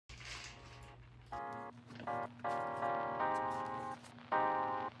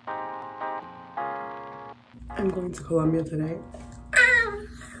I'm going to Colombia today.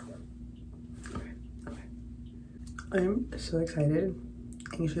 I'm so excited,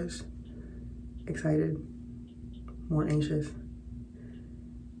 anxious, excited, more anxious.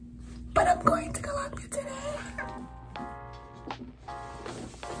 But I'm going to Colombia today.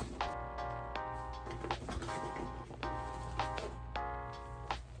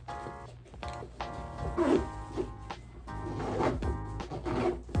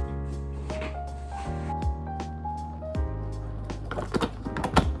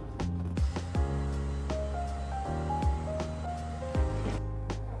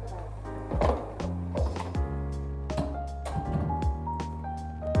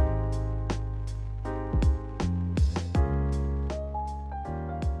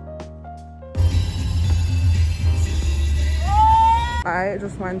 I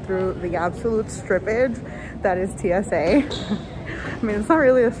just went through the absolute strippage that is TSA. I mean, it's not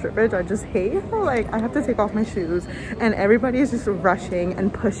really a strippage. I just hate how, like, I have to take off my shoes and everybody is just rushing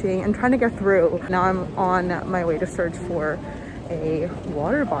and pushing and trying to get through. Now I'm on my way to search for a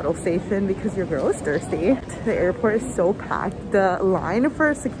water bottle station because your girl is thirsty. The airport is so packed. The line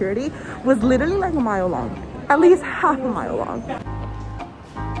for security was literally like a mile long, at least half a mile long.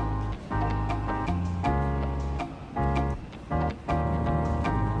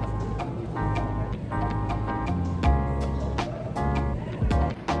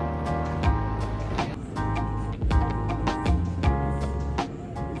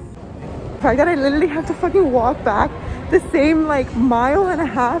 The fact that I literally have to fucking walk back the same like mile and a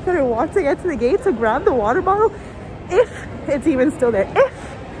half that I walked to get to the gate to grab the water bottle, if it's even still there, if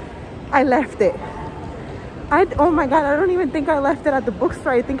I left it. Oh my god, I don't even think I left it at the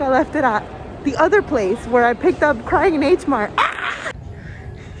bookstore. I think I left it at the other place where I picked up Crying in H Mart. Ah!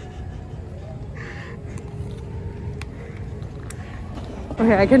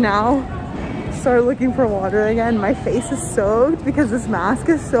 Okay, I can now start looking for water again. My face is soaked because this mask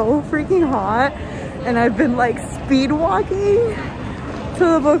is so freaking hot and I've been like speed walking to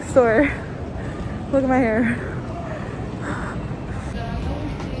the bookstore. Look at my hair.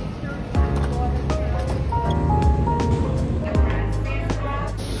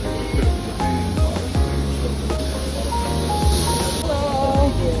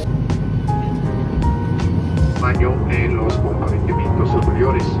 Baño en los compartimientos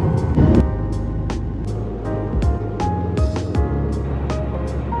superiores.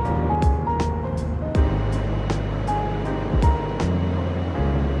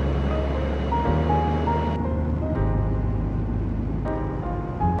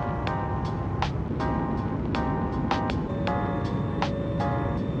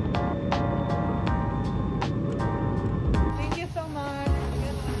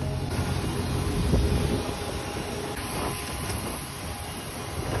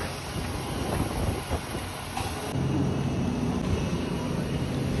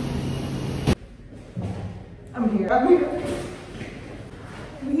 I'm here. I'm here.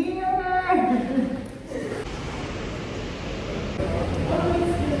 I'm here.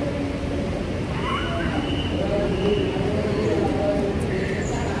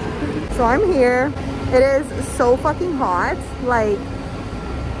 So I'm here. It is so fucking hot. Like,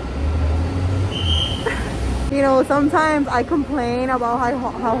 you know, sometimes I complain about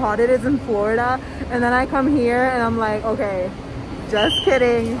how hot it is in Florida, and then I come here and I'm like, okay, just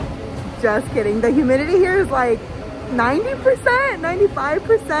kidding. Just kidding. The humidity here is like 90%,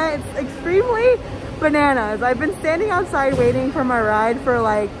 95%. It's extremely bananas. I've been standing outside waiting for my ride for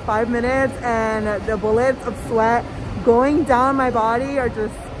like 5 minutes and the bullets of sweat going down my body are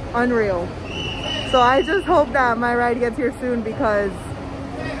just unreal. So I just hope that my ride gets here soon because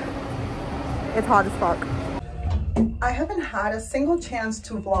it's hot as fuck. I haven't had a single chance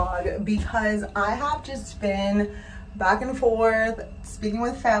to vlog because I have just been back and forth speaking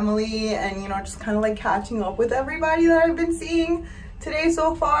with family and, you know, just kind of like catching up with everybody that I've been seeing today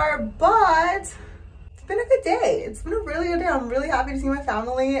so far. But it's been a good day. It's been a really good day. I'm really happy to see my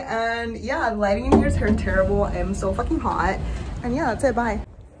family, and yeah, the lighting in here is terrible. I'm so fucking hot, and yeah, that's it. Bye.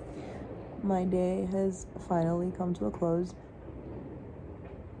 My day has finally come to a close.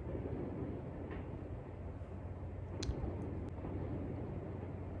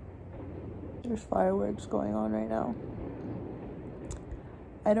 There's fireworks going on right now.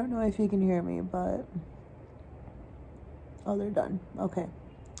 I don't know if you can hear me, but oh, they're done. Okay,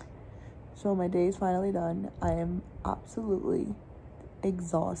 so my day is finally done. I am absolutely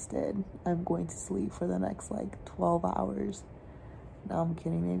exhausted. I'm going to sleep for the next like 12 hours. No, I'm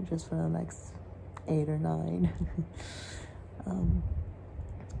kidding, maybe just for the next 8 or 9. I'm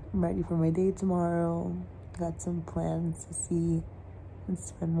ready for my day tomorrow. Got some plans to see and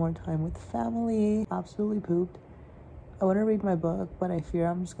spend more time with family. Absolutely pooped. I want to read my book, but I fear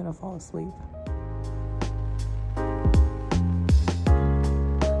I'm just gonna fall asleep.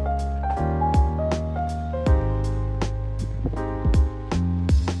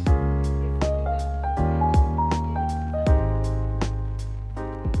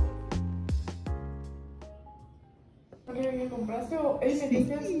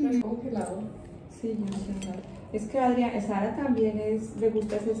 Sí, yo sé. Es que Adriana, Sara también le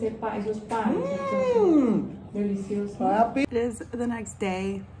gusta esos panes. Delicioso. It is the next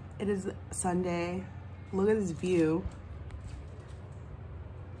day. It is Sunday. Look at this view.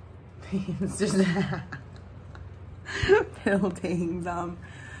 It's just buildings.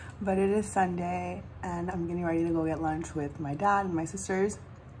 But it is Sunday, and I'm getting ready to go get lunch with my dad and my sisters.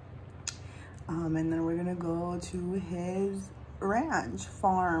 And then we're gonna go to his ranch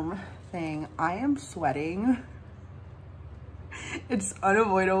farm thing. I am sweating. It's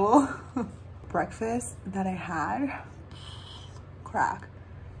unavoidable. Breakfast that I had, crack.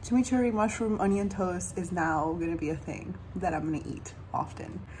 Chimichurri mushroom onion toast is now gonna be a thing that I'm gonna eat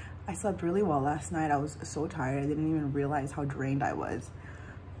often. I slept really well last night. I was so tired. I didn't even realize how drained I was.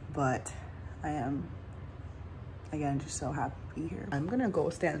 But I am, again, just so happy to be here. I'm gonna go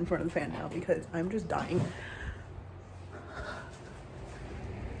stand in front of the fan now because I'm just dying.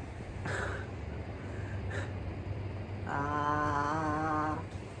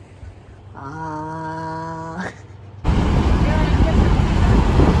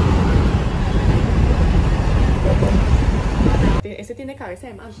 Ese tiene cabeza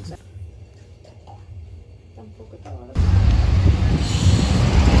de manto. Tampoco te va a dar.